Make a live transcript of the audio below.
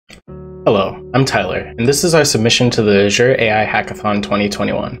Hello, I'm Tyler, and this is our submission to the Azure AI Hackathon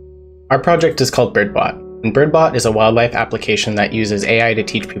 2021. Our project is called BirdBot, and BirdBot is a wildlife application that uses AI to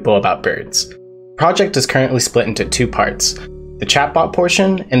teach people about birds. The project is currently split into two parts, the chatbot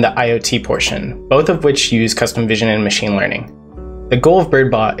portion and the IoT portion, both of which use custom vision and machine learning. The goal of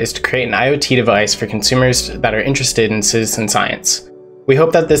BirdBot is to create an IoT device for consumers that are interested in citizen science. We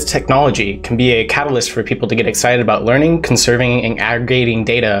hope that this technology can be a catalyst for people to get excited about learning, conserving, and aggregating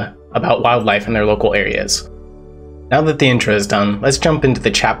data about wildlife in their local areas. Now that the intro is done, let's jump into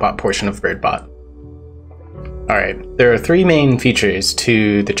the chatbot portion of BirdBot. Alright, there are three main features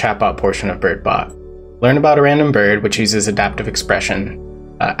to the chatbot portion of BirdBot. Learn about a random bird, which uses adaptive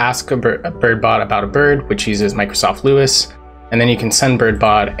expression. Ask a BirdBot about a bird, which uses Microsoft Lewis. And then you can send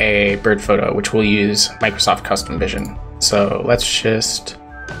BirdBot a bird photo, which will use Microsoft Custom Vision. So let's just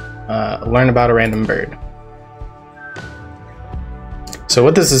learn about a random bird. So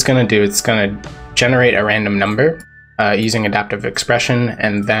what this is going to do, it's going to generate a random number using adaptive expression,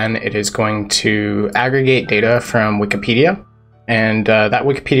 and then it is going to aggregate data from Wikipedia. And that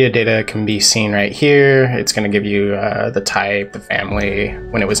Wikipedia data can be seen right here. It's going to give you the type, the family,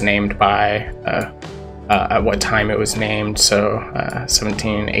 when it was named by, at what time it was named, so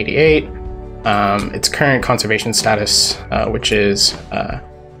 1788. Its current conservation status, which is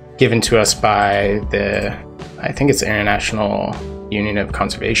given to us by the, I think it's International Union of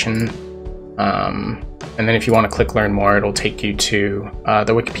Conservation. And then if you want to click learn more, it'll take you to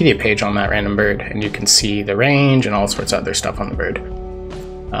the Wikipedia page on that random bird, and you can see the range and all sorts of other stuff on the bird.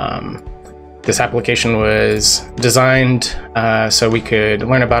 This application was designed so we could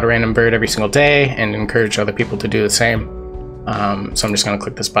learn about a random bird every single day and encourage other people to do the same. So I'm just going to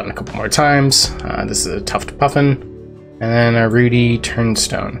click this button a couple more times. This is a tuft puffin, and then a ruddy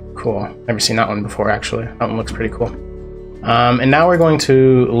turnstone. Cool. Never seen that one before, actually. That one looks pretty cool. And now we're going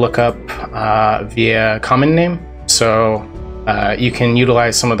to look up via common name. So you can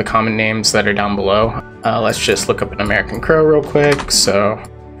utilize some of the common names that are down below. Let's just look up an American crow real quick. So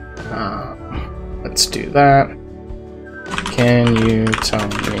let's do that. Can you tell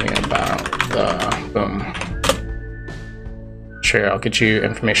me about the boom? Sure, I'll get you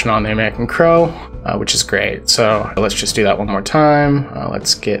information on the American crow, which is great. So let's just do that one more time.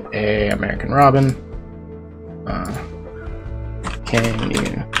 Let's get a American robin. Can you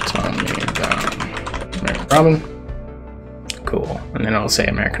tell me about American robin? Cool. And then I'll say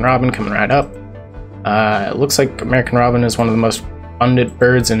American robin coming right up. It looks like American robin is one of the most abundant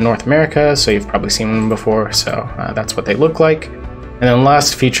birds in North America, so you've probably seen them before, so that's what they look like. And then the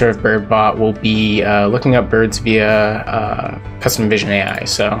last feature of BirdBot will be looking up birds via custom vision AI.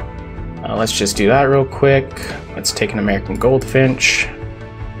 So let's just do that real quick. Let's take an American goldfinch,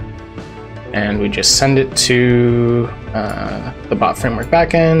 and we just send it to the bot framework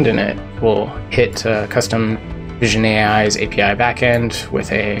backend, and it will hit custom vision AI's API backend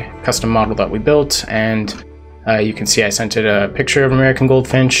with a custom model that we built. And you can see I sent it a picture of American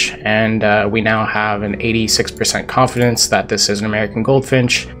goldfinch, and we now have an 86% confidence that this is an American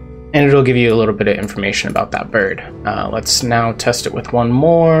goldfinch, and it'll give you a little bit of information about that bird. Let's now test it with one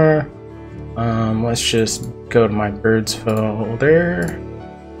more. Let's just go to my birds folder.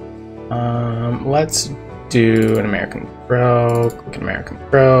 Let's do an American crow. Click American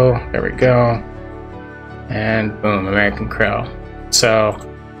crow. There we go. And boom, American crow. So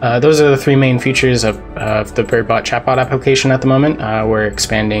those are the three main features of the BirdBot chatbot application at the moment. We're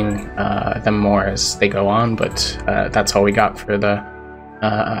expanding them more as they go on, but that's all we got for the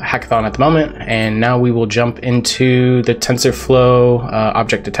hackathon at the moment. And now we will jump into the TensorFlow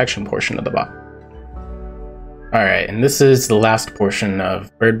object detection portion of the bot. Alright, and this is the last portion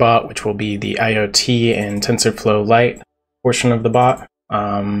of BirdBot, which will be the IoT and TensorFlow Lite portion of the bot.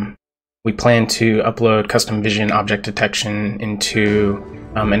 We plan to upload custom vision object detection into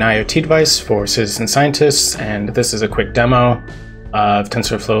an IoT device for citizen scientists, and this is a quick demo of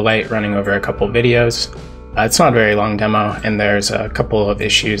TensorFlow Lite running over a couple videos. It's not a very long demo, and there's a couple of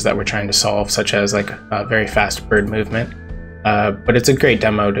issues that we're trying to solve, such as like very fast bird movement. But it's a great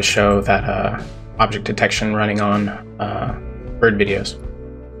demo to show that object detection running on bird videos.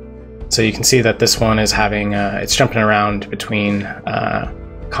 So you can see that this one is having, it's jumping around between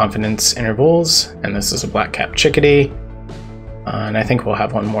confidence intervals, and this is a black-capped chickadee. And I think we'll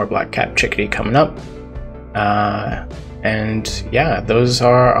have one more black-capped chickadee coming up. And yeah, those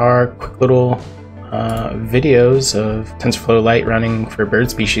are our quick little videos of TensorFlow Lite running for bird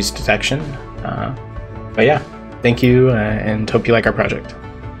species detection. But yeah, thank you, and hope you like our project.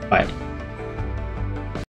 Bye.